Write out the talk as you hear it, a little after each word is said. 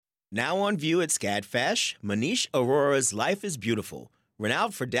Now on view at SCADFash, Manish Arora's Life is Beautiful.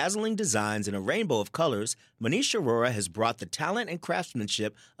 Renowned for dazzling designs in a rainbow of colors, Manish Arora has brought the talent and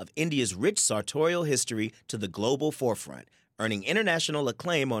craftsmanship of India's rich sartorial history to the global forefront, earning international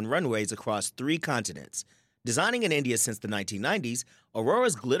acclaim on runways across 3 continents. Designing in India since the 1990s,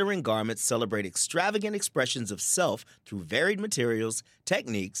 Aurora's glittering garments celebrate extravagant expressions of self through varied materials,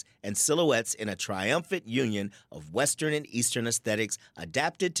 techniques, and silhouettes in a triumphant union of Western and Eastern aesthetics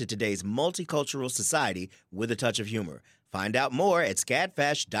adapted to today's multicultural society with a touch of humor. Find out more at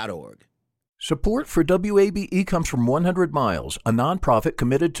scadfash.org. Support for WABE comes from 100 Miles, a nonprofit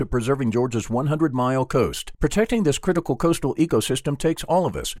committed to preserving Georgia's 100-mile coast. Protecting this critical coastal ecosystem takes all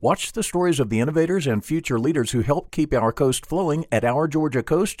of us. Watch the stories of the innovators and future leaders who help keep our coast flowing at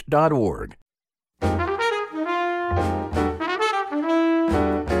ourgeorgiacoast.org.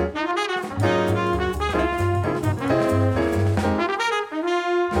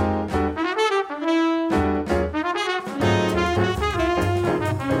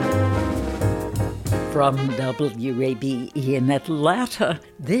 From WABE in Atlanta,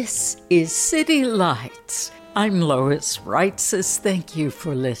 this is City Lights. I'm Lois Reitzes. Thank you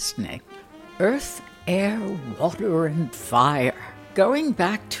for listening. Earth, air, water, and fire. Going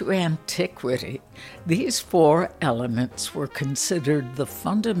back to antiquity, these 4 elements were considered the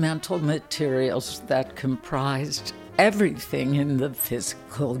fundamental materials that comprised everything in the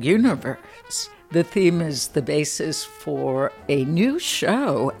physical universe. The theme is the basis for a new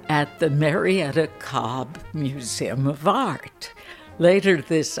show at the Marietta Cobb Museum of Art. Later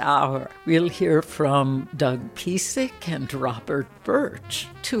this hour, we'll hear from Doug Piesick and Robert Birch,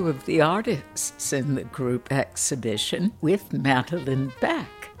 2 of the artists in the group exhibition, with Madeline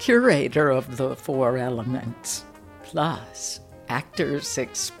Beck, curator of the 4 elements. Plus, Actors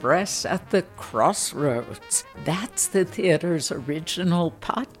Express at the Crossroads. That's the theater's original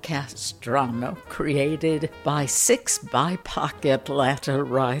podcast drama created by 6 BIPOC Atlanta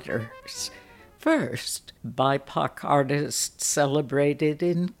writers. First, BIPOC artists celebrated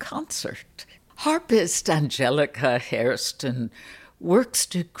in concert. Harpist Angelica Hairston works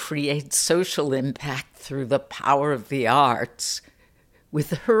to create social impact through the power of the arts.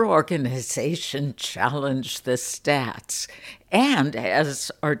 With her organization Challenge the Stats, and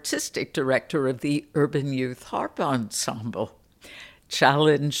as artistic director of the Urban Youth Harp Ensemble.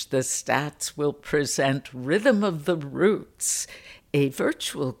 Challenge the Stats will present Rhythm of the Roots, a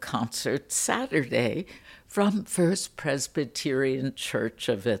virtual concert Saturday from First Presbyterian Church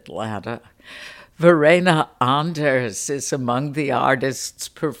of Atlanta. Verena Anders is among the artists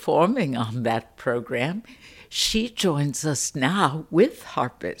performing on that program. She joins us now with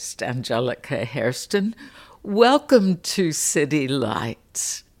harpist Angelica Hairston. Welcome to City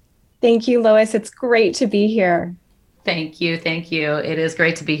Lights. Thank you, Lois. It's great to be here. Thank you. Thank you. It is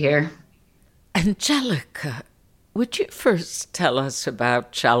great to be here. Angelica, would you first tell us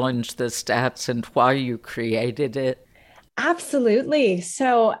about Challenge the Stats and why you created it? Absolutely.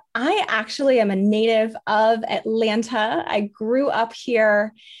 So I actually am a native of Atlanta. I grew up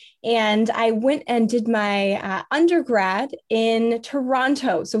here. And I went and did my undergrad in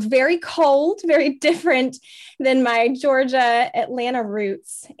Toronto. So very cold, very different than my Georgia, Atlanta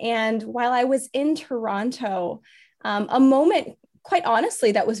roots. And while I was in Toronto, a moment, quite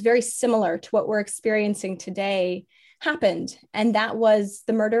honestly, that was very similar to what we're experiencing today happened. And that was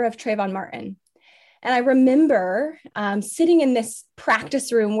the murder of Trayvon Martin. And I remember sitting in this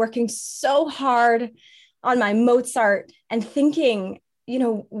practice room, working so hard on my Mozart and thinking, you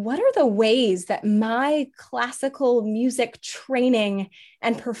know, what are the ways that my classical music training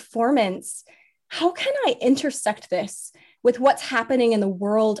and performance, how can I intersect this with what's happening in the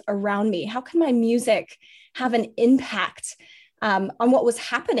world around me? How can my music have an impact on what was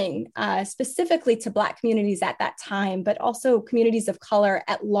happening specifically to Black communities at that time, but also communities of color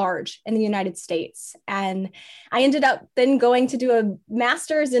at large in the United States? And I ended up then going to do a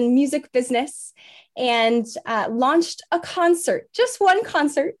master's in music business and launched a concert, just one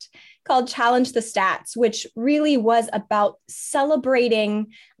concert called Challenge the Stats, which really was about celebrating,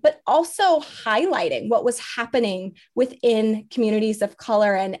 but also highlighting what was happening within communities of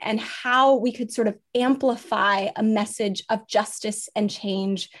color and how we could sort of amplify a message of justice and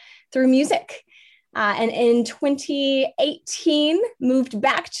change through music. And in 2018, moved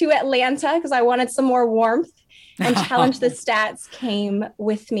back to Atlanta because I wanted some more warmth, and Challenge the Stats came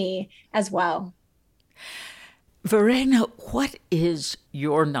with me as well. Verena, what is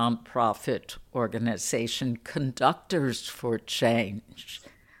your nonprofit organization, Conductors for Change?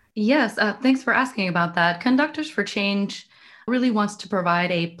 Yes, thanks for asking about that. Conductors for Change really wants to provide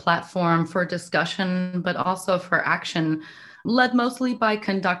a platform for discussion, but also for action led mostly by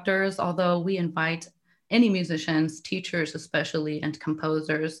conductors, although we invite any musicians, teachers especially, and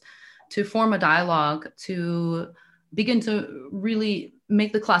composers to form a dialogue to begin to really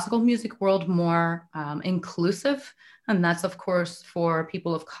make the classical music world more inclusive. And that's, of course, for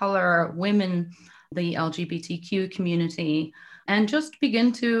people of color, women, the LGBTQ community, and just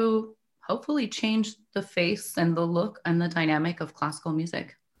begin to hopefully change the face and the look and the dynamic of classical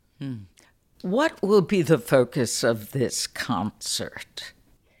music. What will be the focus of this concert?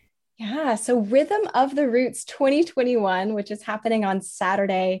 Yeah, so Rhythm of the Roots 2021, which is happening on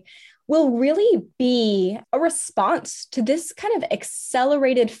Saturday, will really be a response to this kind of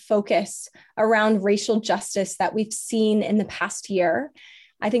accelerated focus around racial justice that we've seen in the past year.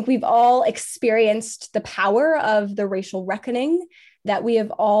 I think we've all experienced the power of the racial reckoning that we have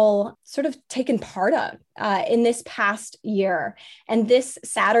all sort of taken part of in this past year. And this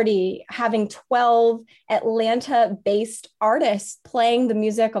Saturday, having 12 Atlanta-based artists playing the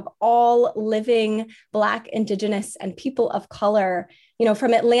music of all living Black, Indigenous, and people of color, you know,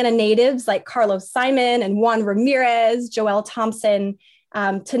 from Atlanta natives like Carlos Simon and Juan Ramirez, Joel Thompson,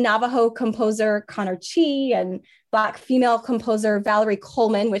 to Navajo composer Connor Chi and Black female composer Valerie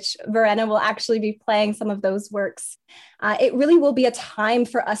Coleman, which Verena will actually be playing some of those works. It really will be a time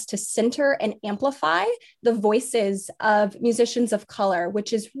for us to center and amplify the voices of musicians of color,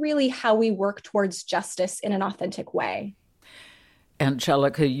 which is really how we work towards justice in an authentic way.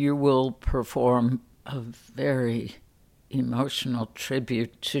 Angelica, you will perform a very emotional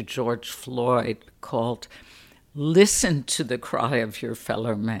tribute to George Floyd called "Listen to the Cry of Your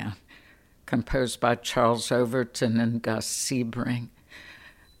Fellow Man," composed by Charles Overton and Gus Sebring.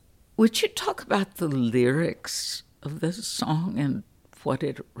 Would you talk about the lyrics of this song and what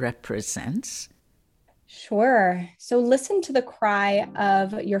it represents? Sure. So "Listen to the Cry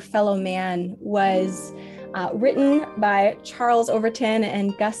of Your Fellow Man" was written by Charles Overton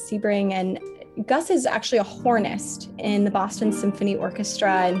and Gus Sebring. And Gus is actually a hornist in the Boston Symphony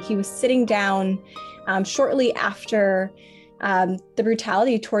Orchestra, and he was sitting down shortly after the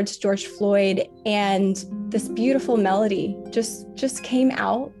brutality towards George Floyd, and this beautiful melody just came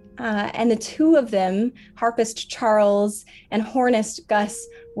out. And the two of them, harpist Charles and hornist Gus,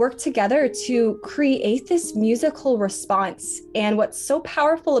 worked together to create this musical response. And what's so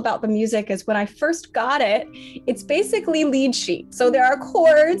powerful about the music is when I first got it, it's basically lead sheet. So there are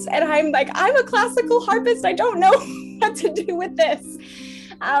chords, and I'm like, I'm a classical harpist. I don't know what to do with this.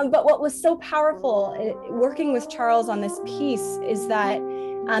 But what was so powerful working with Charles on this piece is that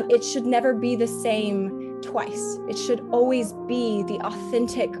it should never be the same twice. It should always be the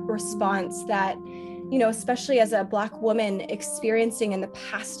authentic response that, you know, especially as a Black woman experiencing in the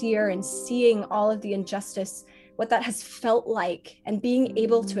past year and seeing all of the injustice, what that has felt like, and being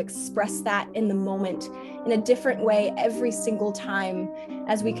able to express that in the moment in a different way every single time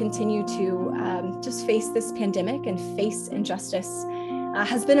as we continue to just face this pandemic and face injustice.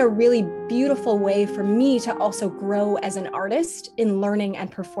 Has been a really beautiful way for me to also grow as an artist in learning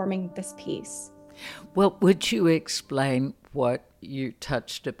and performing this piece. Well, would you explain what you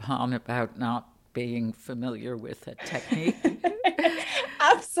touched upon about not being familiar with a technique?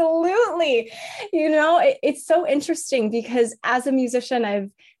 Absolutely. You know, it's so interesting because as a musician, I've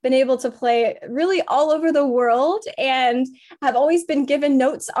been able to play really all over the world and have always been given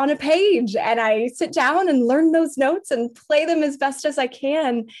notes on a page. And I sit down and learn those notes and play them as best as I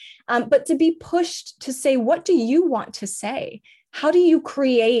can. But to be pushed to say, what do you want to say? How do you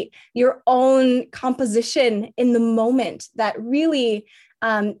create your own composition in the moment that really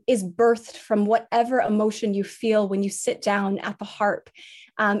is birthed from whatever emotion you feel when you sit down at the harp?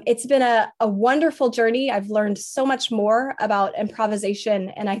 It's been a wonderful journey. I've learned so much more about improvisation.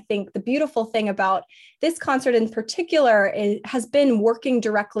 And I think the beautiful thing about this concert in particular has been working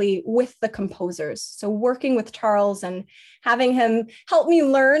directly with the composers. So working with Charles and having him help me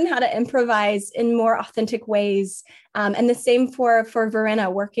learn how to improvise in more authentic ways. And the same for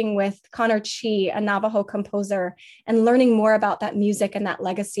Verena, working with Connor Chi, a Navajo composer, and learning more about that music and that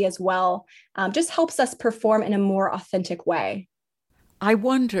legacy as well, just helps us perform in a more authentic way. I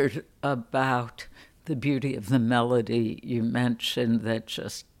wondered about the beauty of the melody you mentioned that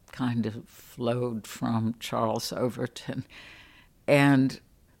just kind of flowed from Charles Overton, and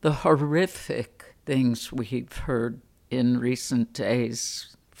the horrific things we've heard in recent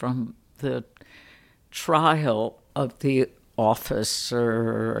days from the trial of the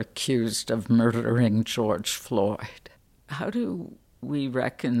officer accused of murdering George Floyd. How do we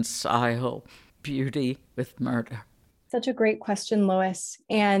reconcile beauty with murder? Such a great question, Lois.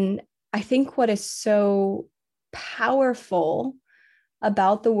 And I think what is so powerful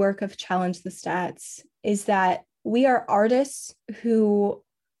about the work of Challenge the Stats is that We are artists who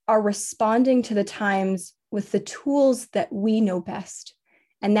are responding to the times with the tools that we know best.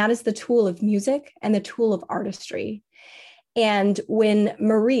 And that is the tool of music and the tool of artistry. And when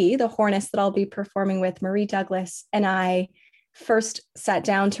Marie, the hornist that I'll be performing with, Marie Douglas, and I first sat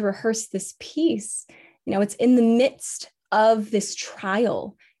down to rehearse this piece, it's in the midst of this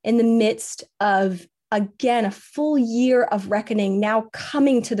trial, in the midst of, again, a full year of reckoning now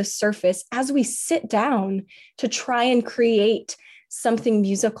coming to the surface as we sit down to try and create something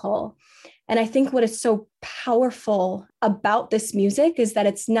musical. And I think what is so powerful about this music is that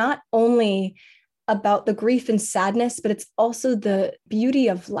it's not only about the grief and sadness, but it's also the beauty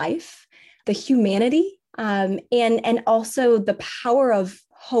of life, the humanity, and also the power of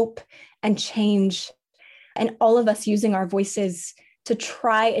hope and change, and all of us using our voices to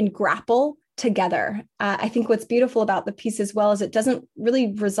try and grapple together. I think what's beautiful about the piece as well is it doesn't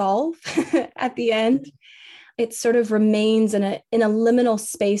really resolve at the end. It sort of remains in a liminal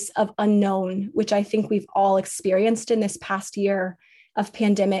space of unknown, which I think we've all experienced in this past year of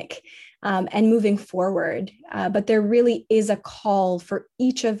pandemic and moving forward. But there really is a call for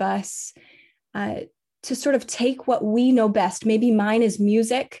each of us to sort of take what we know best. Maybe mine is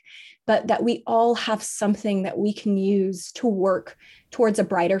music, but that we all have something that we can use to work towards a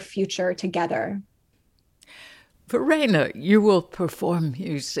brighter future together. Verena, you will perform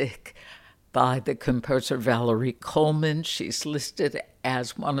music by the composer Valerie Coleman. She's listed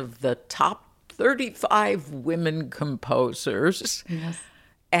as one of the top 35 women composers. Yes.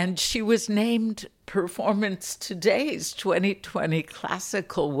 And she was named Performance Today's 2020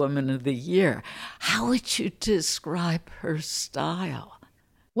 Classical Woman of the Year. How would you describe her style?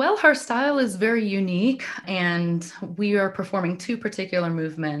 Well, her style is very unique, and we are performing two particular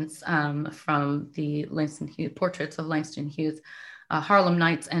movements from the Langston Hughes, portraits of Langston Hughes, Harlem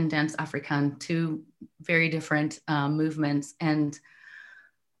Nights and Danse Africaine, two very different movements. And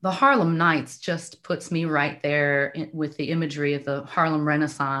the Harlem Nights just puts me right there with the imagery of the Harlem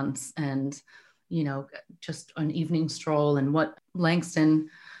Renaissance and, just an evening stroll and what Langston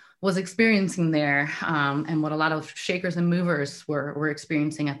was experiencing there, and what a lot of shakers and movers were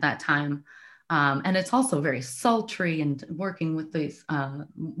experiencing at that time. And it's also very sultry, and working with these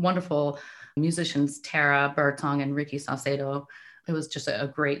wonderful musicians, Tara Bertong and Ricky Salcedo. It was just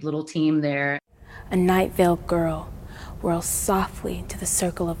a great little team there. A night-veiled girl whirls softly into the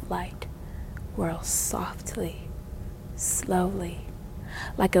circle of light, whirls softly, slowly,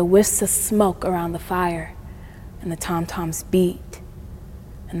 like a wisp of smoke around the fire, and the tom-toms beat,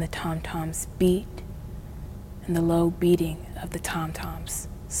 and the tom-toms beat, and the low beating of the tom-toms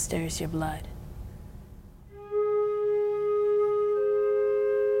stirs your blood.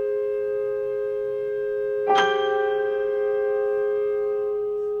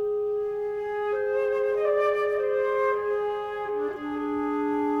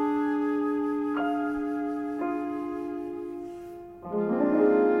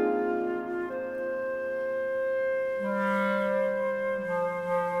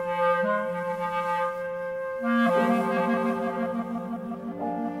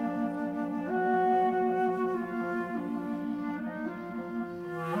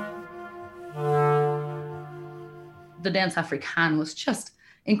 The Danse Africaine was just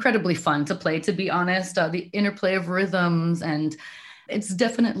incredibly fun to play, to be honest. The interplay of rhythms, and it's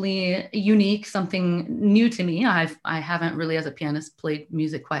definitely unique, something new to me. I haven't really, as a pianist, played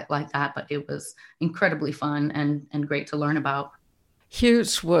music quite like that, but it was incredibly fun and great to learn about.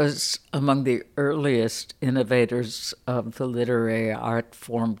 Hughes was among the earliest innovators of the literary art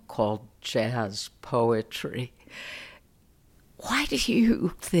form called jazz poetry. Why do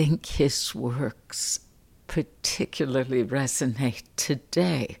you think his works particularly resonate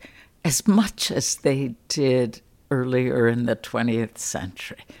today as much as they did earlier in the 20th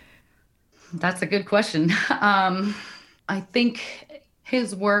century? That's a good question. I think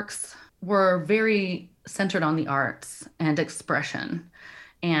his works were very centered on the arts and expression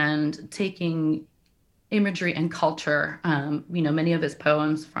and taking imagery and culture. Many of his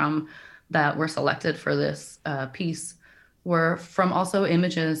poems that were selected for this piece were from also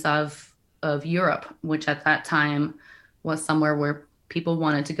images of Europe, which at that time was somewhere where people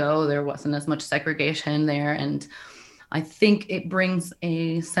wanted to go. There wasn't as much segregation there. And I think it brings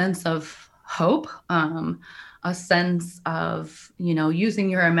a sense of hope, a sense of,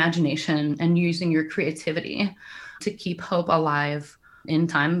 using your imagination and using your creativity to keep hope alive in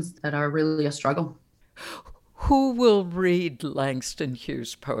times that are really a struggle. Who will read Langston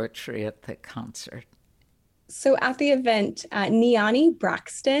Hughes poetry at the concert? So at the event, Niani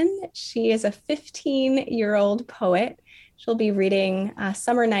Braxton, she is a 15-year-old poet. She'll be reading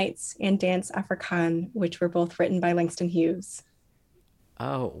Summer Nights and Dance Africaine, which were both written by Langston Hughes.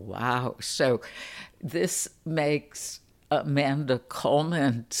 Oh, wow. So this makes Amanda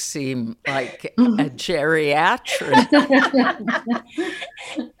Coleman seem like a geriatric.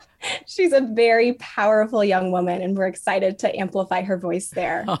 She's a very powerful young woman, and we're excited to amplify her voice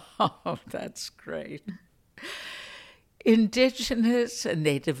there. Oh, that's great. Indigenous and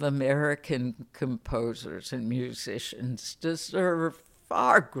Native American composers and musicians deserve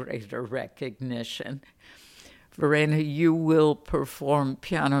far greater recognition. Verena, you will perform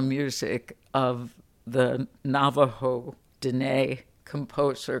piano music of the Navajo Dene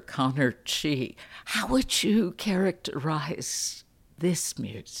composer Connor Chi. How would you characterize this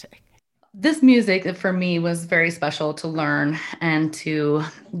music? This music for me was very special to learn and to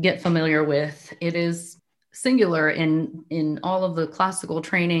get familiar with. It is singular in all of the classical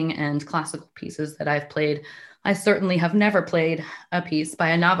training and classical pieces that I've played. I certainly have never played a piece by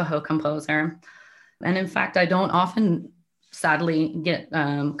a Navajo composer. And in fact, I don't often, sadly, get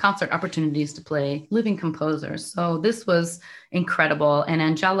concert opportunities to play living composers. So this was incredible. And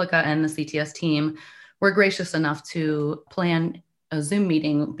Angelica and the CTS team were gracious enough to plan a Zoom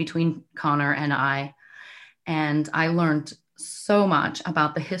meeting between Connor and I. And I learned so much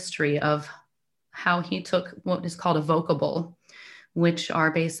about the history of how he took what is called a vocable, which are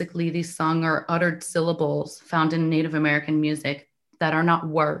basically these sung or uttered syllables found in Native American music that are not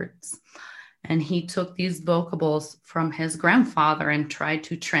words. And he took these vocables from his grandfather and tried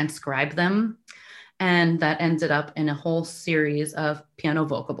to transcribe them. And that ended up in a whole series of piano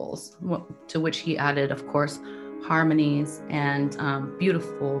vocables, to which he added, of course, harmonies and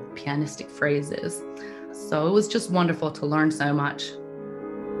beautiful pianistic phrases. So it was just wonderful to learn so much.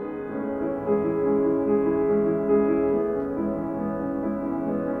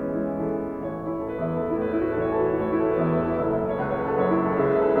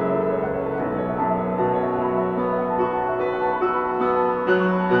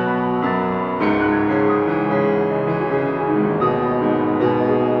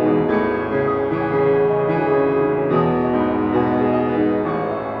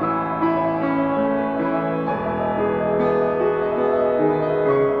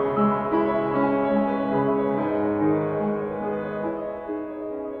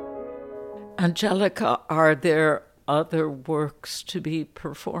 Angelica, are there other works to be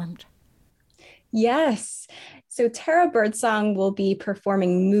performed? Yes. So Tara Birdsong will be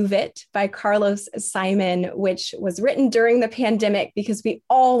performing Move It by Carlos Simon, which was written during the pandemic because we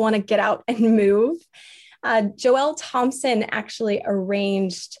all want to get out and move. Joelle Thompson actually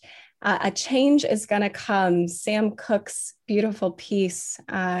arranged A Change Is Gonna Come, Sam Cooke's beautiful piece,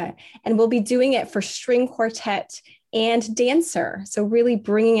 and we'll be doing it for string quartet and dancer. So really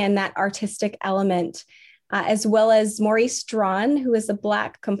bringing in that artistic element, as well as Maurice Strawn, who is a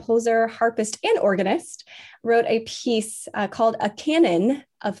Black composer, harpist, and organist, wrote a piece called A Canon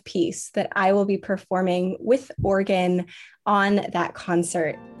of Peace that I will be performing with organ on that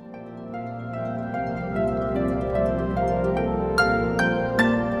concert.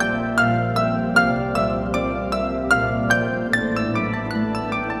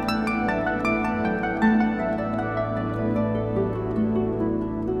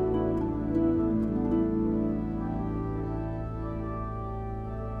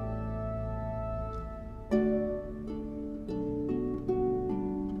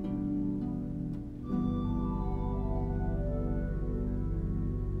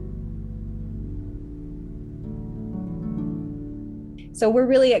 So we're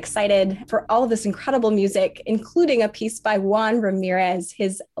really excited for all of this incredible music, including a piece by Juan Ramirez,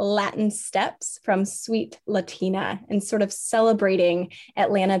 his Latin Steps from Sweet Latina, and sort of celebrating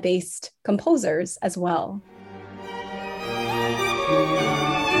Atlanta-based composers as well.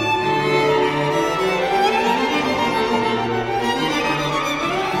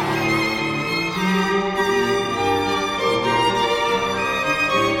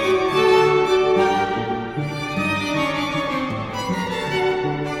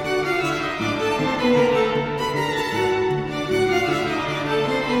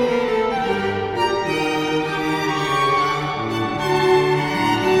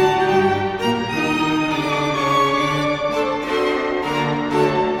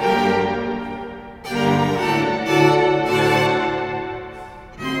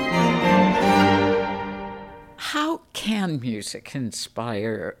 Music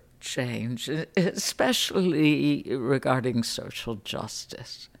inspire change, especially regarding social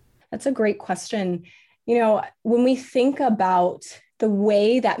justice? That's a great question. You know, when we think about the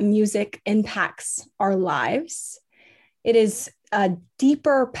way that music impacts our lives, it is a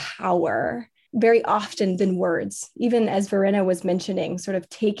deeper power very often than words. Even as Verena was mentioning, sort of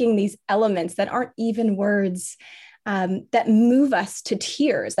taking these elements that aren't even words, that move us to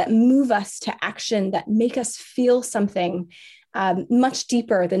tears, that move us to action, that make us feel something much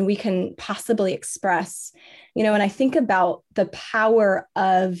deeper than we can possibly express. And I think about the power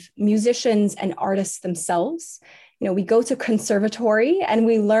of musicians and artists themselves. We go to conservatory and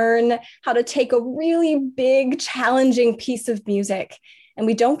we learn how to take a really big, challenging piece of music, and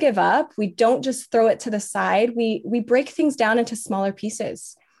we don't give up. We don't just throw it to the side. We break things down into smaller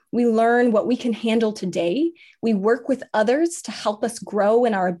pieces. We learn what we can handle today. We work with others to help us grow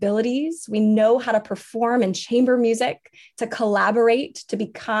in our abilities. We know how to perform in chamber music, to collaborate, to be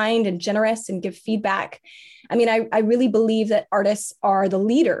kind and generous and give feedback. I really believe that artists are the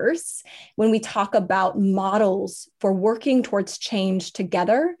leaders when we talk about models for working towards change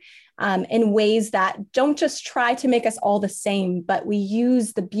together, in ways that don't just try to make us all the same, but we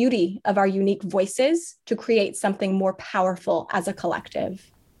use the beauty of our unique voices to create something more powerful as a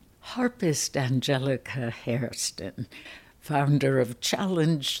collective. Harpist Angelica Hairston, founder of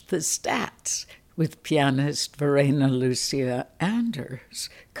Challenge the Stats, with pianist Verena Lucia Anders,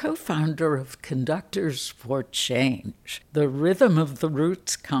 co-founder of Conductors for Change. The Rhythm of the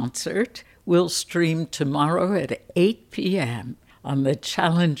Roots concert will stream tomorrow at 8 p.m. on the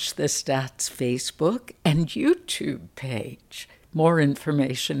Challenge the Stats Facebook and YouTube page. More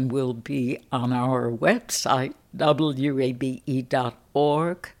information will be on our website,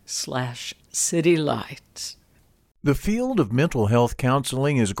 wabe.org/citylights. The field of mental health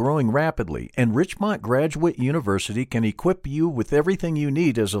counseling is growing rapidly, and Richmont Graduate University can equip you with everything you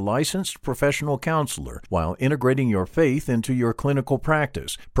need as a licensed professional counselor while integrating your faith into your clinical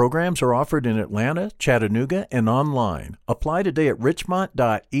practice. Programs are offered in Atlanta, Chattanooga, and online. Apply today at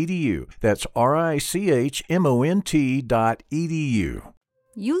richmont.edu. That's richmont.edu.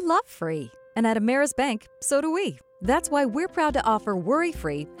 You love free, and at Ameris Bank, so do we. That's why we're proud to offer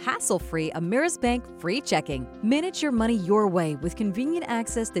worry-free, hassle-free Ameris Bank free checking. Manage your money your way with convenient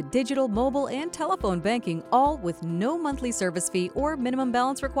access to digital, mobile, and telephone banking, all with no monthly service fee or minimum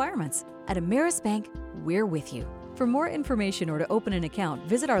balance requirements. At Ameris Bank, we're with you. For more information or to open an account,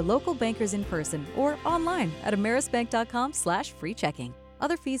 visit our local bankers in person or online at amerisbank.com/free checking.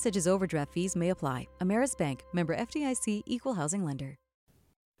 Other fees such as overdraft fees may apply. Ameris Bank, member FDIC, equal housing lender.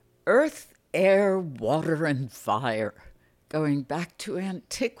 Earth, air, water, and fire. Going back to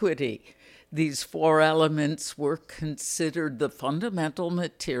antiquity, these four elements were considered the fundamental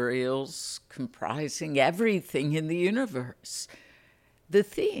materials comprising everything in the universe. The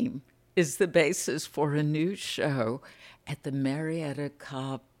theme is the basis for a new show at the Marietta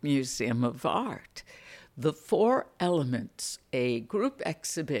Cobb Museum of Art. The Four Elements, a group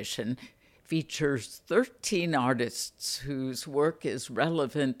exhibition, features 13 artists whose work is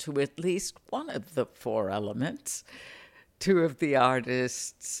relevant to at least one of the four elements. Two of the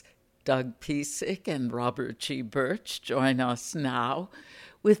artists, Doug Piesick and Robert G. Birch, join us now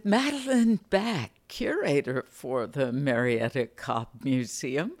with Madeline Beck, curator for the Marietta Cobb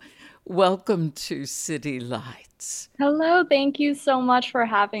Museum. Welcome to City Lights. Hello, thank you so much for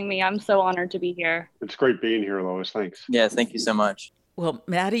having me. I'm so honored to be here. It's great being here, Lois. Thanks. Yeah, thank you so much. Well,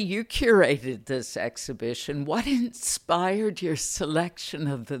 Maddie, you curated this exhibition. What inspired your selection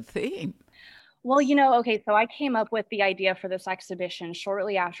of the theme? Well, so I came up with the idea for this exhibition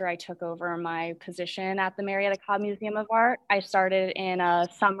shortly after I took over my position at the Marietta Cobb Museum of Art. I started in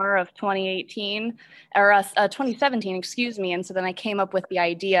summer of 2017, excuse me. And so then I came up with the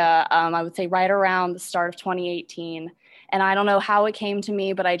idea, I would say right around the start of 2018. And I don't know how it came to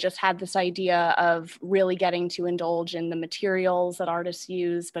me, but I just had this idea of really getting to indulge in the materials that artists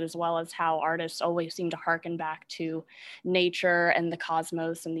use, but as well as how artists always seem to harken back to nature and the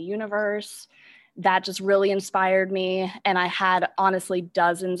cosmos and the universe. That just really inspired me. And I had honestly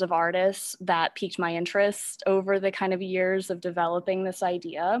dozens of artists that piqued my interest over the kind of years of developing this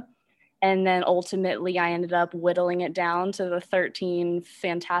idea. And then ultimately I ended up whittling it down to the 13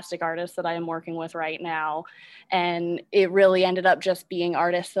 fantastic artists that I am working with right now. And it really ended up just being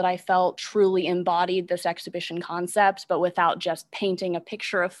artists that I felt truly embodied this exhibition concept, but without just painting a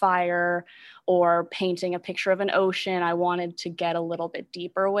picture of fire or painting a picture of an ocean. I wanted to get a little bit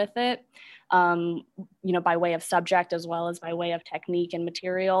deeper with it, by way of subject as well as by way of technique and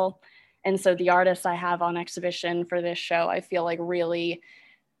material. And so the artists I have on exhibition for this show, I feel like really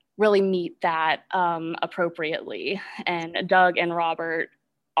meet that appropriately. And Doug and Robert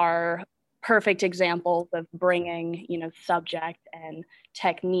are perfect examples of bringing, subject and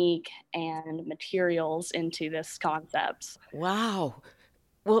technique and materials into this concept. Wow.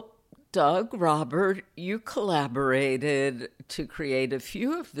 Well, Doug, Robert, you collaborated to create a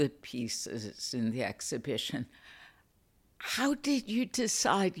few of the pieces in the exhibition. How did you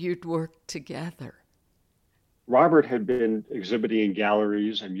decide you'd work together? Robert had been exhibiting in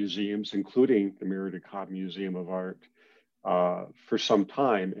galleries and museums, including the Mary DeKalb Museum of Art, for some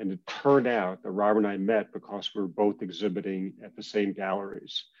time. And it turned out that Robert and I met because we were both exhibiting at the same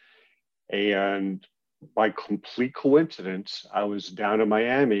galleries. And by complete coincidence, I was down in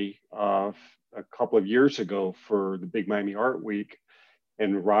Miami a couple of years ago for the Big Miami Art Week.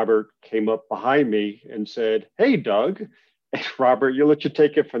 And Robert came up behind me and said, "Hey, Doug." And Robert, you'll let you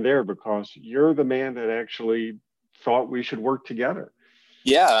take it from there because you're the man that actually thought we should work together.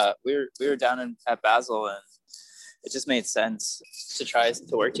 Yeah, we were down at Basel, and it just made sense to try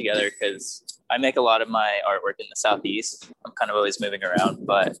to work together because I make a lot of my artwork in the Southeast. I'm kind of always moving around,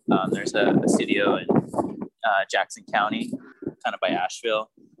 but there's a studio in Jackson County, kind of by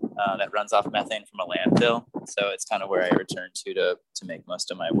Asheville, that runs off methane from a landfill. So it's kind of where I return to make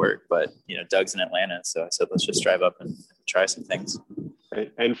most of my work. But, Doug's in Atlanta. So I said, let's just drive up and try some things.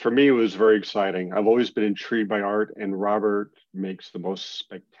 And for me, it was very exciting. I've always been intrigued by art, and Robert makes the most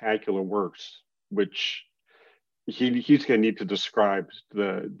spectacular works, which he's going to need to describe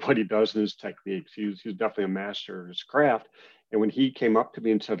what he does in his techniques. He's definitely a master of his craft. And when he came up to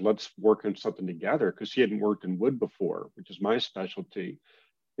me and said, let's work on something together, because he hadn't worked in wood before, which is my specialty,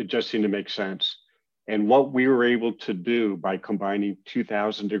 it just seemed to make sense. And what we were able to do by combining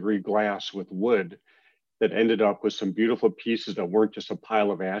 2000-degree glass with wood that ended up with some beautiful pieces that weren't just a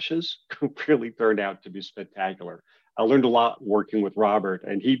pile of ashes really turned out to be spectacular. I learned a lot working with Robert,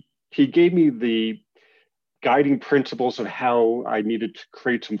 and he gave me the guiding principles of how I needed to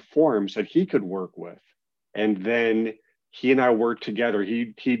create some forms that he could work with. And then he and I worked together.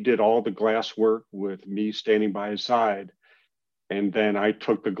 He did all the glass work with me standing by his side. And then I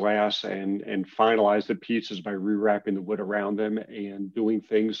took the glass and finalized the pieces by rewrapping the wood around them and doing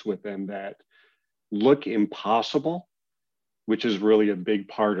things with them that look impossible, which is really a big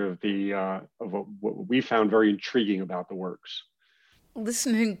part of what we found very intriguing about the works.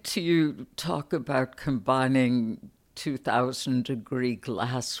 Listening to you talk about combining 2000-degree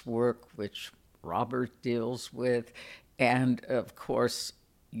glass work, which Robert deals with, and of course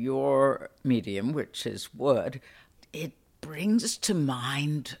your medium, which is wood, it brings to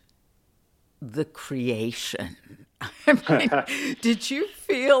mind the creation. I mean, did you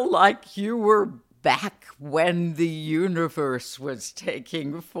feel like you were back when the universe was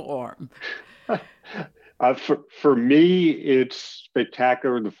taking form? For me, it's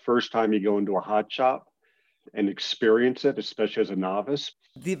spectacular the first time you go into a hot shop and experience it, especially as a novice.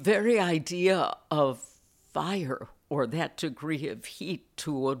 The very idea of fire or that degree of heat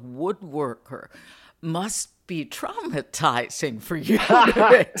to a woodworker must be traumatizing for you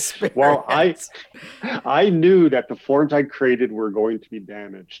to experience. Well, I knew that the forms I created were going to be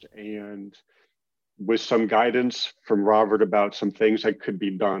damaged, and with some guidance from Robert about some things that could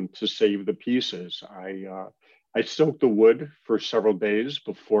be done to save the pieces, I soaked the wood for several days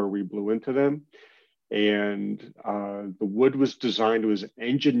before we blew into them. And the wood was designed, it was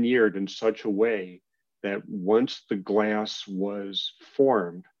engineered in such a way that once the glass was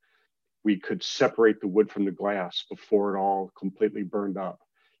formed, we could separate the wood from the glass before it all completely burned up.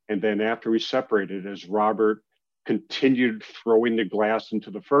 And then after we separated, as Robert continued throwing the glass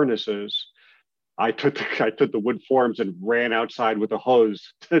into the furnaces, I took the wood forms and ran outside with a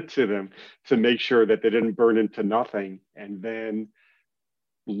hose to them to make sure that they didn't burn into nothing. And then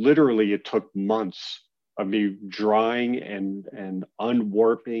literally it took months of me drying and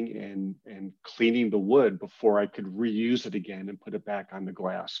unwarping and cleaning the wood before I could reuse it again and put it back on the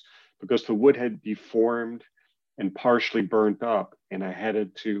glass, because the wood had deformed and partially burnt up, and I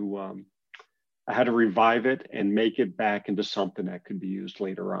had to revive it and make it back into something that could be used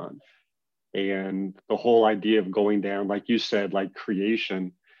later on. And the whole idea of going down, like you said, like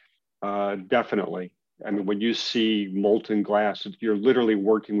creation, definitely. I mean, when you see molten glass, you're literally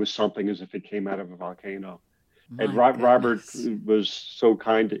working with something as if it came out of a volcano. And Robert was so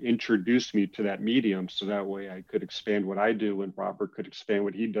kind to introduce me to that medium, so that way I could expand what I do and Robert could expand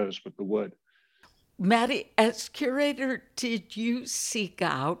what he does with the wood. Maddie, as curator, did you seek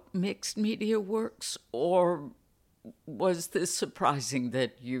out mixed media works, or was this surprising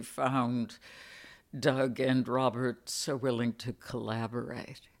that you found Doug and Robert so willing to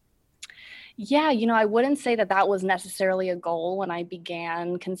collaborate? Yeah, I wouldn't say that was necessarily a goal when I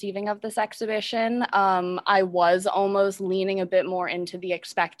began conceiving of this exhibition. I was almost leaning a bit more into the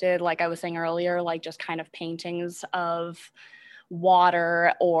expected, like I was saying earlier, like just kind of paintings of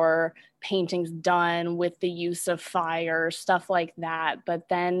water or paintings done with the use of fire, stuff like that. But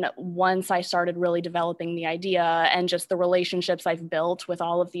then once I started really developing the idea and just the relationships I've built with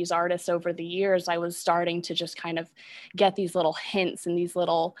all of these artists over the years, I was starting to just kind of get these little hints and these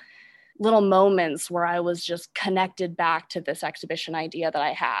little moments where I was just connected back to this exhibition idea that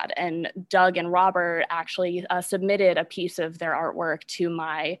I had. And Doug and Robert actually submitted a piece of their artwork to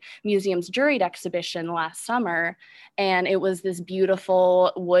my museum's juried exhibition last summer. And it was this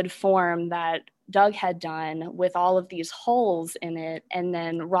beautiful wood form that Doug had done with all of these holes in it. And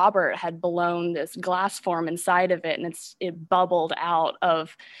then Robert had blown this glass form inside of it, and it bubbled out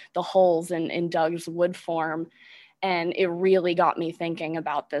of the holes in Doug's wood form. And it really got me thinking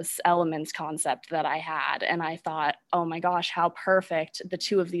about this elements concept that I had. And I thought, oh my gosh, how perfect the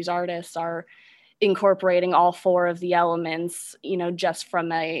two of these artists are incorporating all four of the elements, you know, just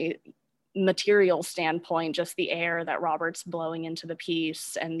from a material standpoint, just the air that Robert's blowing into the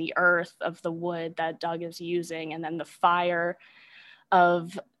piece and the earth of the wood that Doug is using, and then the fire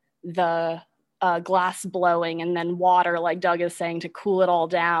of the glass blowing, and then water, like Doug is saying, to cool it all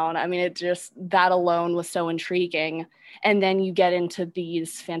down. I mean, that alone was so intriguing. And then you get into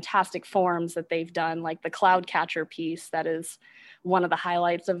these fantastic forms that they've done, like the cloud catcher piece that is one of the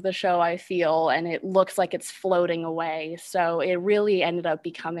highlights of the show, I feel, and it looks like it's floating away. So it really ended up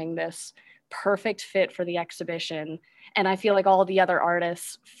becoming this perfect fit for the exhibition. And I feel like all the other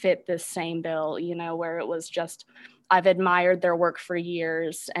artists fit this same bill, you know, where it was just, I've admired their work for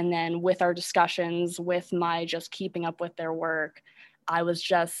years. And then with our discussions, with my just keeping up with their work, I was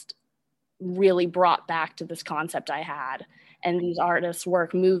just really brought back to this concept I had. And these artists'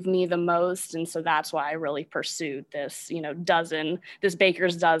 work moved me the most. And so that's why I really pursued this, you know, this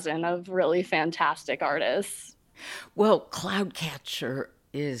baker's dozen of really fantastic artists. Well, Cloudcatcher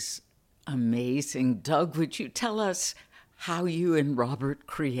is amazing. Doug, would you tell us how you and Robert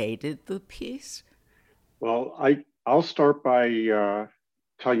created the piece? Well, I'll start by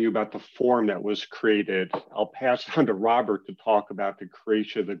telling you about the form that was created. I'll pass it on to Robert to talk about the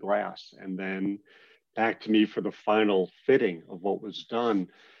creation of the glass, and then back to me for the final fitting of what was done.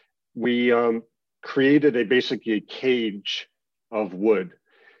 We created basically a cage of wood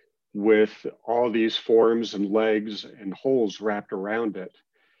with all these forms and legs and holes wrapped around it.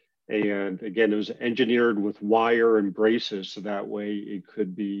 And again, it was engineered with wire and braces, so that way it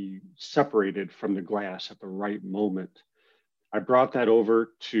could be separated from the glass at the right moment. I brought that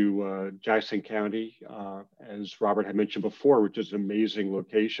over to Jackson County, as Robert had mentioned before, which is an amazing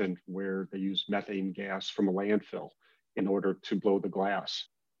location where they use methane gas from a landfill in order to blow the glass.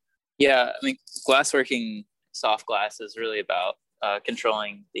 Yeah, I mean, glassworking soft glass is really about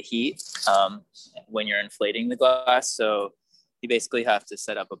controlling the heat when you're inflating the glass. So you basically have to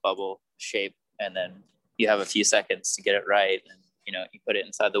set up a bubble shape, and then you have a few seconds to get it right. And, you know, you put it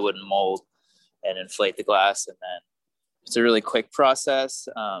inside the wooden mold and inflate the glass. And then it's a really quick process,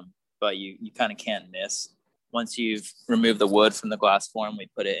 but you kind of can't miss. Once you've removed the wood from the glass form, we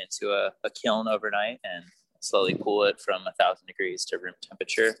put it into a kiln overnight and slowly cool it from 1,000 degrees to room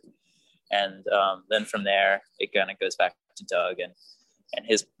temperature. And then from there, it kind of goes back to Doug, and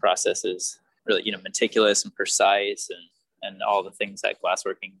his process is really, you know, meticulous and precise, and all the things that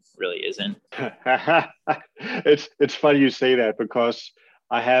glassworking really isn't. It's funny you say that, because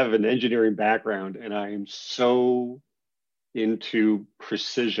I have an engineering background and I am so into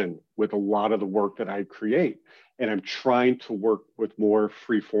precision with a lot of the work that I create. And I'm trying to work with more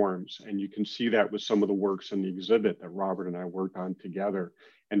free forms. And you can see that with some of the works in the exhibit that Robert and I worked on together.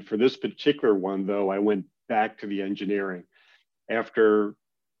 And for this particular one, though, I went back to the engineering. After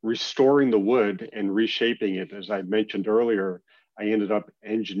restoring the wood and reshaping it, as I mentioned earlier, I ended up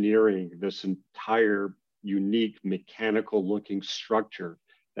engineering this entire unique mechanical looking structure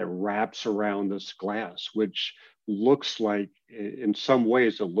that wraps around this glass, which looks like, in some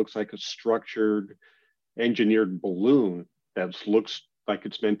ways, it looks like a structured, engineered balloon that looks like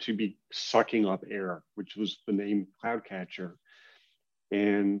it's meant to be sucking up air, which was the name Cloudcatcher.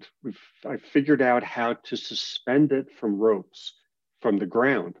 And I figured out how to suspend it from ropes from the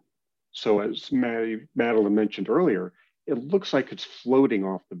ground. So as Madeline mentioned earlier, it looks like it's floating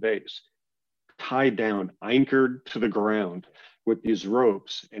off the base, tied down, anchored to the ground with these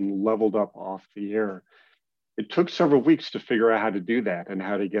ropes and leveled up off the air. It took several weeks to figure out how to do that and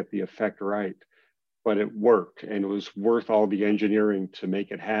how to get the effect right, but it worked, and it was worth all the engineering to make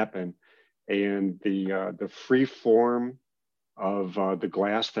it happen. And the free form of the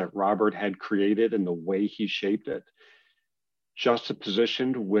glass that Robert had created and the way he shaped it,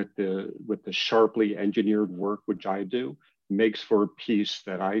 juxtapositioned with the sharply engineered work which I do, makes for a piece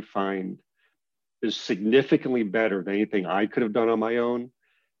that I find is significantly better than anything I could have done on my own,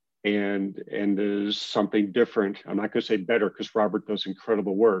 and is something different. I'm not going to say better because Robert does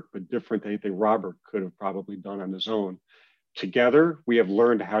incredible work, but different than anything Robert could have probably done on his own. Together, we have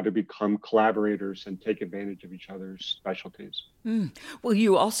learned how to become collaborators and take advantage of each other's specialties. Well,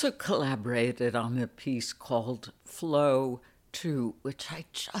 you also collaborated on a piece called Flow 2, which I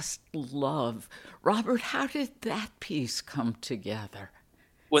just love. Robert, how did that piece come together?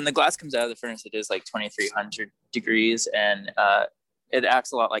 When the glass comes out of the furnace, it is like 2,300 degrees, and it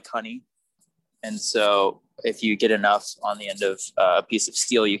acts a lot like honey. And so if you get enough on the end of a piece of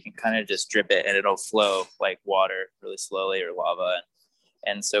steel, you can kind of just drip it and it'll flow like water really slowly, or lava.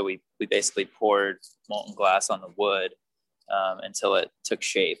 And so we basically poured molten glass on the wood until it took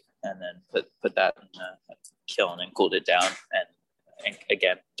shape, and then put that in the kiln and cooled it down. And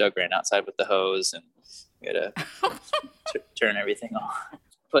again, Doug ran outside with the hose, and we had to turn everything off,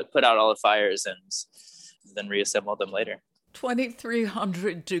 put out all the fires, and then reassemble them later.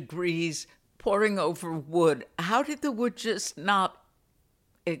 2,300 degrees, pouring over wood. How did the wood just not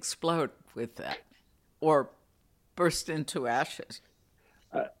explode with that or burst into ashes?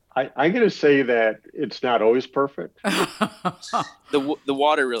 I'm going to say that it's not always perfect. The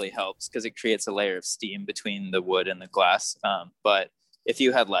water really helps because it creates a layer of steam between the wood and the glass. But if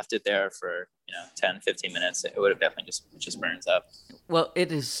you had left it there for 10, 15 minutes, it would have definitely just burns up. Well,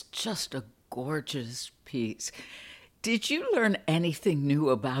 it is just a gorgeous piece. Did you learn anything new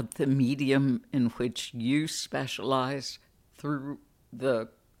about the medium in which you specialize through the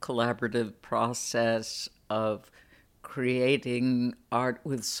collaborative process of creating art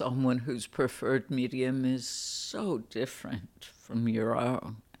with someone whose preferred medium is so different from your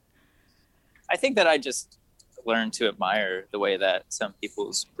own? I think that I just learned to admire the way that some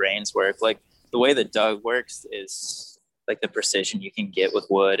people's brains work. Like the way that Doug works is like the precision you can get with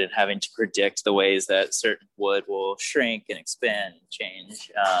wood, and having to predict the ways that certain wood will shrink and expand and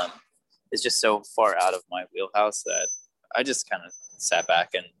change is just so far out of my wheelhouse that I just kind of sat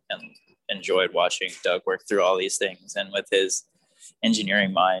back and enjoyed watching Doug work through all these things. And with his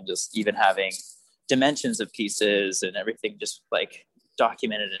engineering mind, just even having dimensions of pieces and everything just like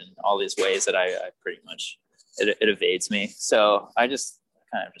documented in all these ways that I pretty much, it evades me. So I just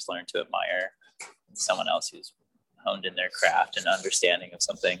kind of just learned to admire someone else who's honed in their craft and understanding of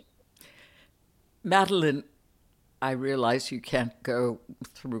something. Madeline, I realize you can't go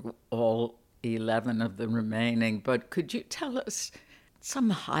through all 11 of the remaining, but could you tell us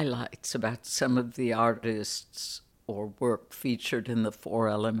some highlights about some of the artists or work featured in the Four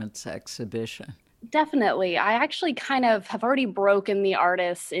Elements exhibition? Definitely. I actually kind of have already broken the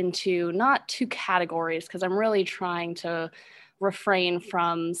artists into not two categories, because I'm really trying to refrain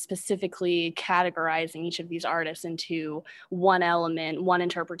from specifically categorizing each of these artists into one element, one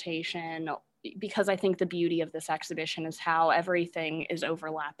interpretation, because I think the beauty of this exhibition is how everything is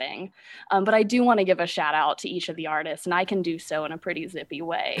overlapping. But I do want to give a shout out to each of the artists, and I can do so in a pretty zippy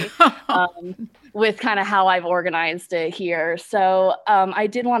way with kind of how I've organized it here. So I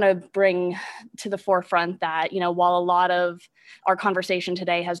did want to bring to the forefront that, while a lot of our conversation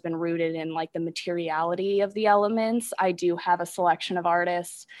today has been rooted in like the materiality of the elements, I do have a selection of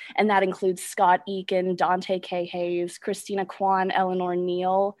artists, and that includes Scott Eakin, Dante K. Hayes, Christina Kwan, Eleanor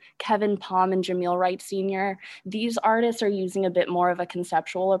Neal, Kevin Palm, and Jamil Wright Sr. These artists are using a bit more of a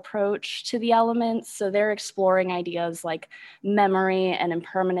conceptual approach to the elements. So they're exploring ideas like memory and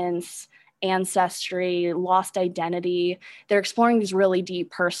impermanence, ancestry, lost identity. They're exploring these really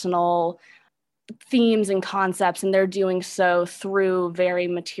deep personal themes and concepts, and they're doing so through very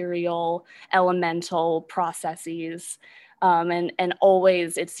material, elemental processes. And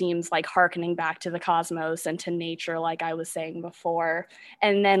always, it seems like hearkening back to the cosmos and to nature, like I was saying before.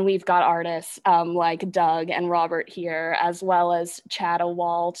 And then we've got artists like Doug and Robert here, as well as Chad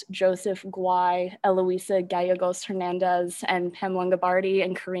Awalt, Joseph Guay, Eloisa Gallegos Hernandez, and Pam Longobardi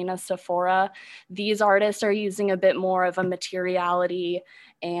and Karina Sephora. These artists are using a bit more of a materiality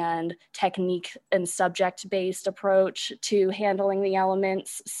and technique and subject-based approach to handling the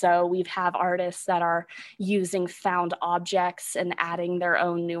elements. So we have artists that are using found objects and adding their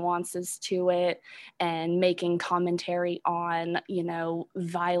own nuances to it and making commentary on,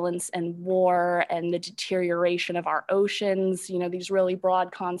 violence and war and the deterioration of our oceans, these really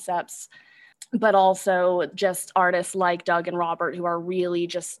broad concepts. But also just artists like Doug and Robert who are really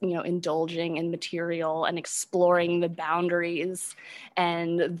just, indulging in material and exploring the boundaries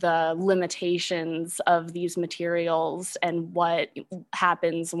and the limitations of these materials and what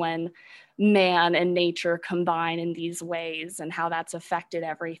happens when man and nature combine in these ways and how that's affected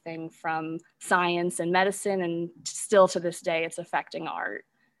everything from science and medicine, and still to this day, it's affecting art.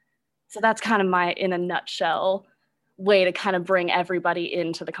 So that's kind of in a nutshell, way to kind of bring everybody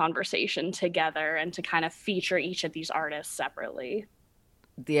into the conversation together and to kind of feature each of these artists separately.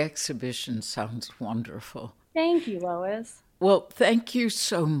 The exhibition sounds wonderful. Thank you, Lois. Well, thank you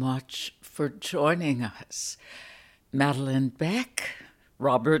so much for joining us. Madeline Beck,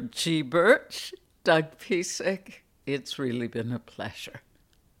 Robert G. Birch, Doug Piesek. It's really been a pleasure.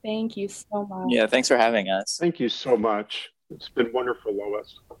 Thank you so much. Yeah, thanks for having us. Thank you so much. It's been wonderful,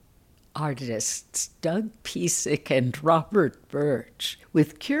 Lois. Artists Doug Piesek and Robert Birch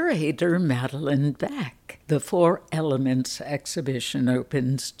with curator Madeline Beck. The Four Elements exhibition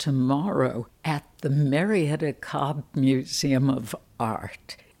opens tomorrow at the Marietta Cobb Museum of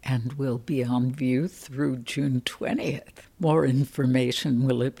Art and will be on view through June 20th. More information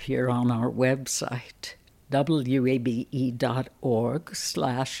will appear on our website,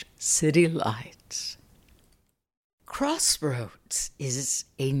 wabe.org/citylights. Crossroads is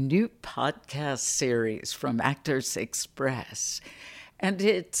a new podcast series from Actors Express, and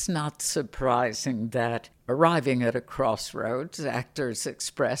it's not surprising that arriving at a crossroads, Actors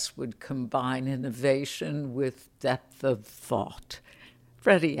Express would combine innovation with depth of thought.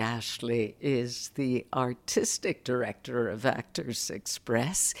 Freddie Ashley is the artistic director of Actors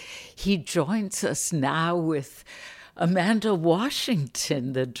Express. He joins us now with Amanda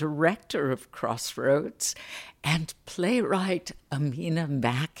Washington, the director of Crossroads, and playwright Amina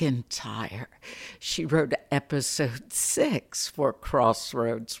McIntyre. She wrote episode 6 for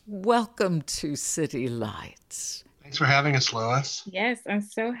Crossroads. Welcome to City Lights. Thanks for having us, Lois. Yes, I'm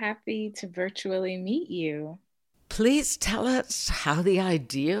so happy to virtually meet you. Please tell us how the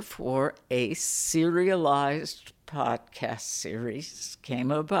idea for a serialized podcast series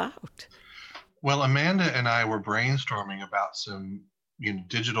came about. Well, Amanda and I were brainstorming about some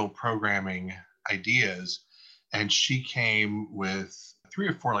digital programming ideas, and she came with 3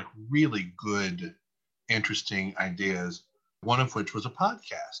 or 4 really good, interesting ideas, one of which was a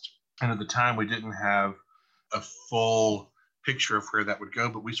podcast. And at the time, we didn't have a full picture of where that would go,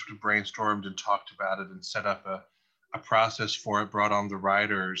 but we sort of brainstormed and talked about it and set up a process for it, brought on the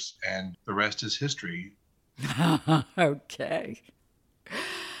writers, and the rest is history. Okay.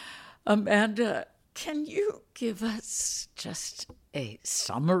 Amanda, can you give us just a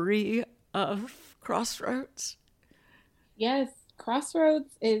summary of Crossroads? Yes,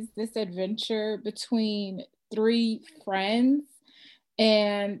 Crossroads is this adventure between 3 friends.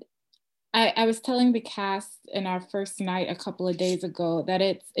 And I was telling the cast in our first night a couple of days ago that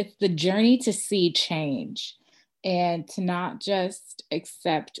it's the journey to see change and to not just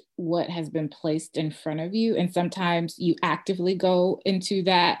accept what has been placed in front of you. And sometimes you actively go into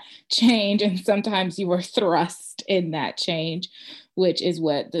that change, and sometimes you are thrust in that change, which is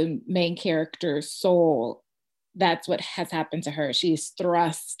what the main character's soul, that's what has happened to her. She is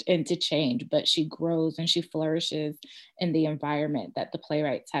thrust into change, but she grows and she flourishes in the environment that the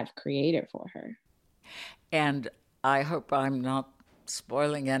playwrights have created for her. And I hope I'm not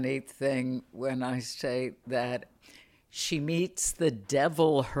spoiling anything when I say that she meets the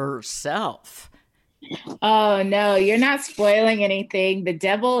devil herself. Oh, no, you're not spoiling anything. The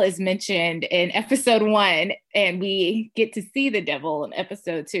devil is mentioned in episode 1, and we get to see the devil in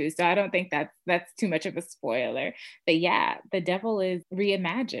episode 2. So I don't think that's too much of a spoiler. But yeah, the devil is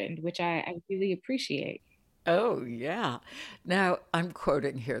reimagined, which I really appreciate. Oh, yeah. Now, I'm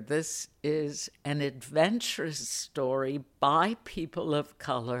quoting here. This is an adventurous story by people of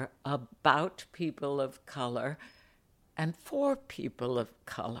color, about people of color, and for people of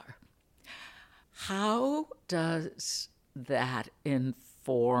color. How does that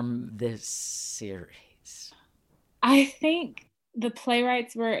inform this series? I think the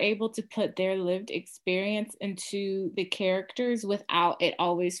playwrights were able to put their lived experience into the characters without it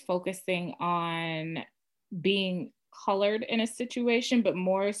always focusing on being colored in a situation, but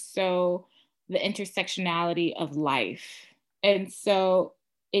more so the intersectionality of life. And so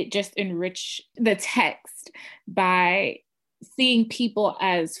it just enriched the text by seeing people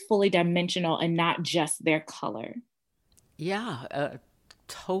as fully dimensional and not just their color. Yeah, a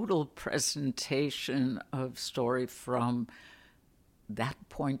total presentation of story from that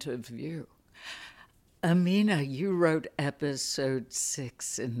point of view. Amina, you wrote episode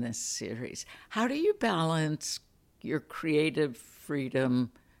 6 in this series. How do you balance your creative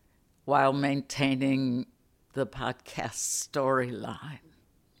freedom while maintaining the podcast storyline?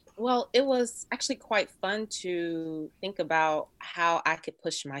 Well, it was actually quite fun to think about how I could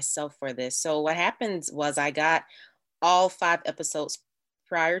push myself for this. So what happened was I got all 5 episodes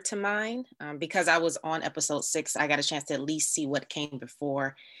prior to mine. Because I was on episode 6, I got a chance to at least see what came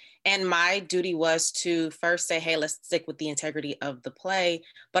before. And my duty was to first say, hey, let's stick with the integrity of the play,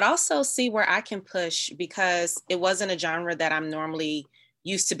 but also see where I can push, because it wasn't a genre that I'm normally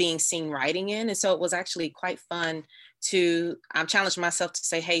used to being seen writing in. And so it was actually quite fun to challenge myself to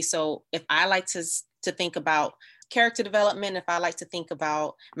say, hey, so if I like to think about character development, if I like to think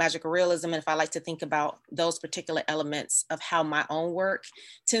about magical realism, and if I like to think about those particular elements of how my own work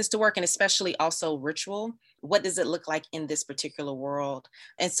tends to work, and especially also ritual, what does it look like in this particular world?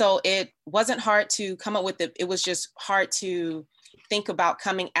 And so it wasn't hard to come up with it. It was just hard to think about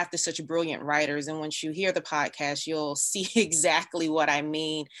coming after such brilliant writers. And once you hear the podcast, you'll see exactly what I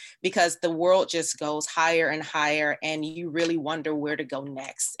mean, because the world just goes higher and higher, and you really wonder where to go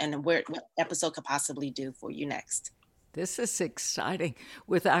next and what episode could possibly do for you next. This is exciting.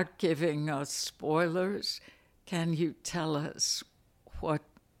 Without giving us spoilers, can you tell us what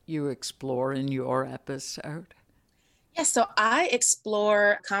you explore in your episode? Yeah, so I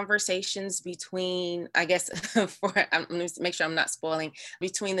explore conversations between, I guess, I'm going to make sure I'm not spoiling,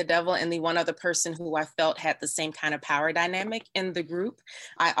 between the devil and the one other person who I felt had the same kind of power dynamic in the group.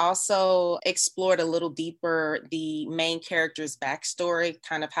 I also explored a little deeper the main character's backstory,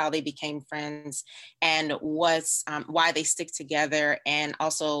 kind of how they became friends and why they stick together, and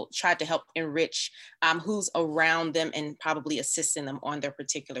also tried to help enrich who's around them and probably assisting them on their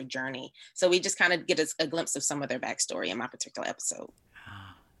particular journey. So we just kind of get a glimpse of some of their backstory in my particular episode.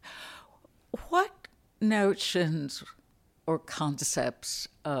 What notions or concepts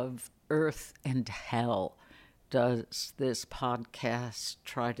of earth and hell does this podcast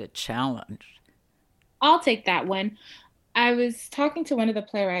try to challenge? I'll take that one. I was talking to one of the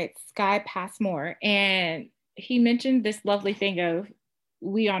playwrights, Sky Passmore, and he mentioned this lovely thing of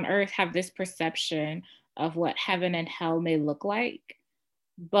we on earth have this perception of what heaven and hell may look like,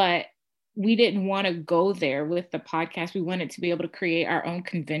 but we didn't want to go there with the podcast. We wanted to be able to create our own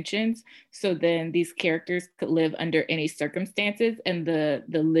conventions, so then these characters could live under any circumstances and the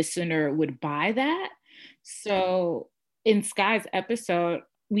listener would buy that. So in Sky's episode,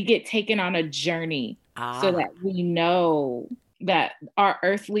 we get taken on a journey so that we know that our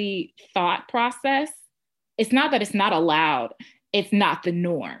earthly thought process, it's not that it's not allowed, it's not the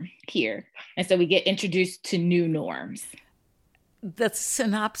norm here. And so we get introduced to new norms. The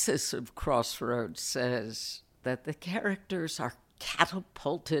synopsis of Crossroads says that the characters are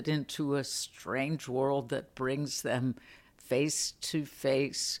catapulted into a strange world that brings them face to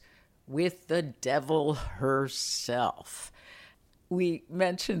face with the devil herself. We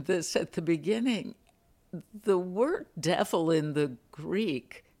mentioned this at the beginning. The word devil in the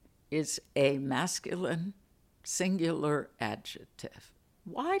Greek is a masculine singular adjective.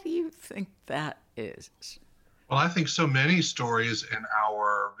 Why do you think that is? Well, I think so many stories in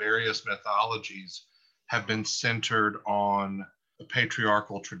our various mythologies have been centered on a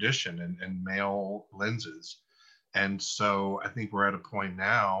patriarchal tradition and male lenses. And so I think we're at a point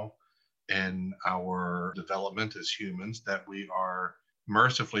now in our development as humans that we are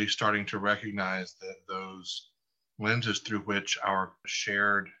mercifully starting to recognize that those lenses through which our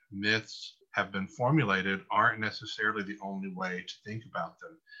shared myths have been formulated aren't necessarily the only way to think about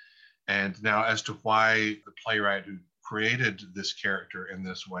them. And now, as to why the playwright who created this character in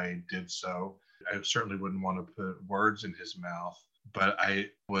this way did so, I certainly wouldn't want to put words in his mouth, but I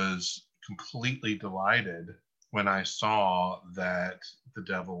was completely delighted when I saw that the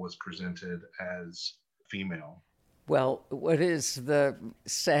devil was presented as female. Well, what is the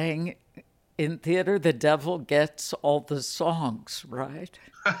saying in theater? The devil gets all the songs, right?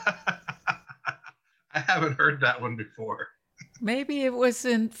 I haven't heard that one before. Maybe it was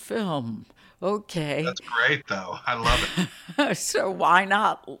in film. Okay. That's great, though. I love it. So why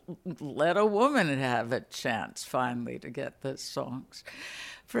not let a woman have a chance finally to get the songs?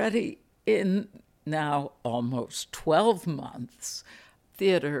 Freddie, in now almost 12 months,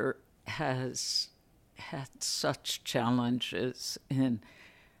 theater has had such challenges in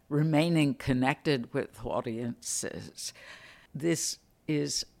remaining connected with audiences. This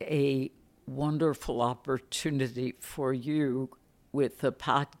is a wonderful opportunity for you with the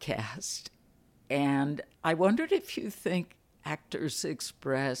podcast. And I wondered if you think Actors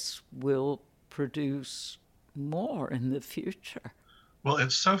Express will produce more in the future. Well,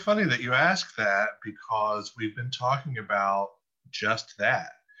 it's so funny that you ask that, because we've been talking about just that,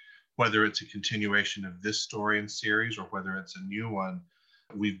 whether it's a continuation of this story and series or whether it's a new one.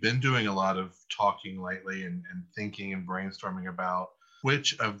 We've been doing a lot of talking lately and thinking and brainstorming about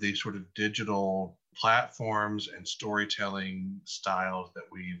which of the sort of digital platforms and storytelling styles that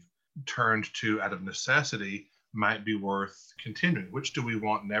we've turned to out of necessity might be worth continuing. Which do we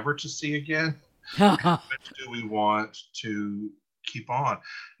want never to see again? Which do we want to keep on.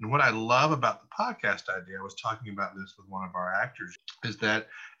 And what I love about the podcast idea, I was talking about this with one of our actors, is that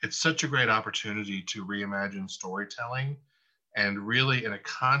it's such a great opportunity to reimagine storytelling and really, in a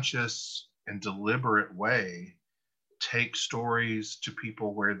conscious and deliberate way, take stories to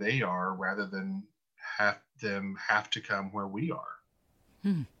people where they are rather than have them have to come where we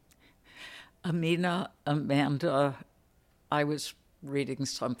are. Amina, Amanda, I was reading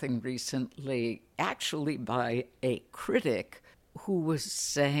something recently, actually by a critic, who was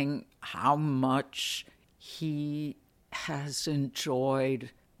saying how much he has enjoyed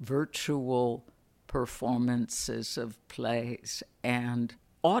virtual performances of plays and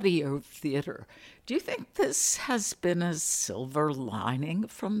audio theater. Do you think this has been a silver lining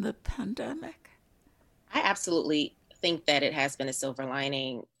from the pandemic? I absolutely think that it has been a silver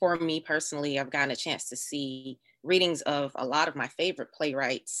lining. For me personally, I've gotten a chance to see readings of a lot of my favorite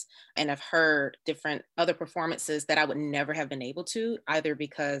playwrights, and I've heard different other performances that I would never have been able to, either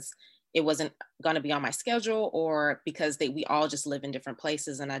because it wasn't going to be on my schedule or because we all just live in different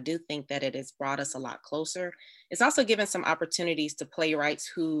places. And I do think that it has brought us a lot closer. It's also given some opportunities to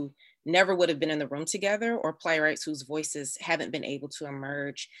playwrights who never would have been in the room together, or playwrights whose voices haven't been able to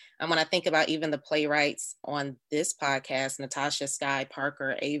emerge. And when I think about even the playwrights on this podcast, Natasha, Sky,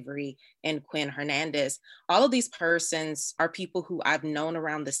 Parker, Avery, and Quinn Hernandez, all of these persons are people who I've known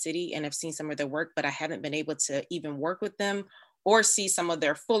around the city and have seen some of their work, but I haven't been able to even work with them or see some of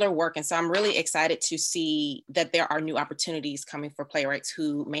their fuller work. And so I'm really excited to see that there are new opportunities coming for playwrights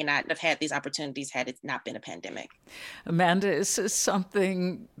who may not have had these opportunities had it not been a pandemic. Amanda, is this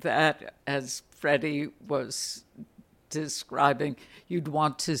something that, as Freddie was describing, you'd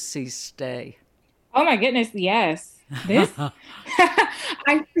want to see stay? Oh my goodness, yes. This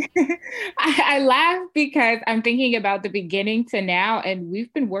I laugh because I'm thinking about the beginning to now, and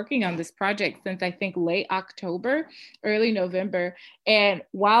we've been working on this project since I think late October, early November. And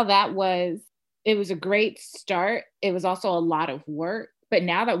while it was a great start, it was also a lot of work. But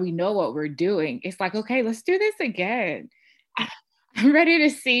now that we know what we're doing, it's like, okay, let's do this again. I'm ready to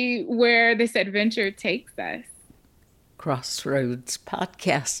see where this adventure takes us. Crossroads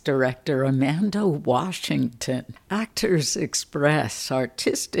podcast director Amanda Washington, Actors Express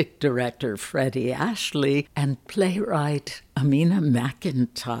artistic director Freddie Ashley, and playwright Amina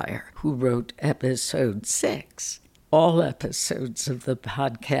McIntyre, who wrote episode 6. All episodes of the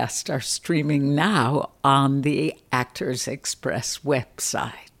podcast are streaming now on the Actors Express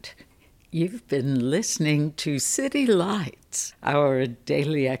website. You've been listening to City Lights, our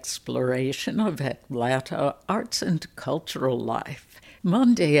daily exploration of Atlanta arts and cultural life.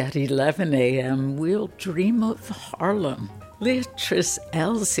 Monday at 11 a.m., we'll dream of Harlem. Leatrice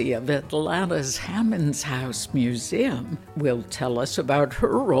Elsie of Atlanta's Hammonds House Museum will tell us about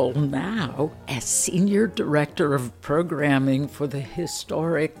her role now as Senior Director of Programming for the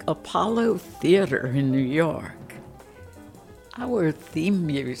historic Apollo Theater in New York. Our theme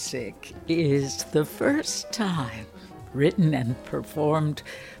music is The First Time, written and performed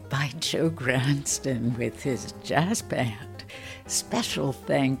by Joe Granston with his jazz band. Special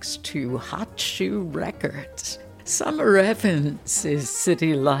thanks to Hot Shoe Records. Summer Evans is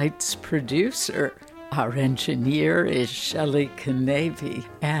City Lights' producer. Our engineer is Shelley Canavy,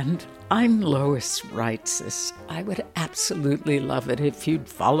 and I'm Lois Reitzes. I would absolutely love it if you'd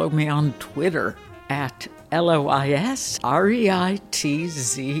follow me on Twitter at LoisReitzes.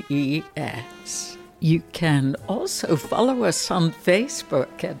 You can also follow us on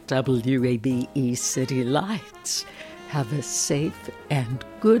Facebook at WABE City Lights. Have a safe and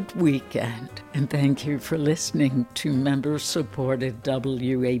good weekend. And thank you for listening to member-supported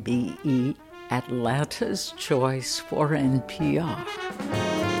WABE, Atlanta's Choice for NPR.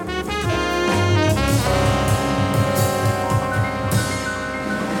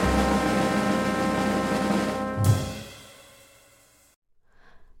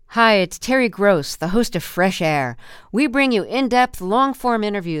 Hi, it's Terry Gross, the host of Fresh Air. We bring you in-depth, long-form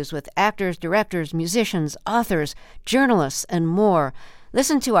interviews with actors, directors, musicians, authors, journalists, and more.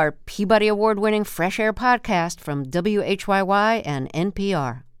 Listen to our Peabody Award-winning Fresh Air podcast from WHYY and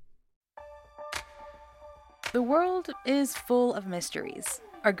NPR. The world is full of mysteries.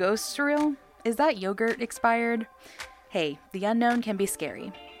 Are ghosts real? Is that yogurt expired? Hey, the unknown can be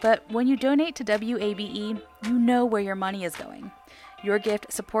scary. But when you donate to WABE, you know where your money is going. Your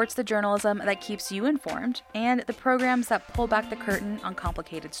gift supports the journalism that keeps you informed and the programs that pull back the curtain on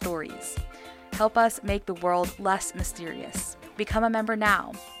complicated stories. Help us make the world less mysterious. Become a member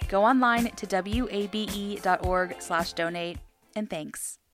now. Go online to wabe.org/donate, and thanks.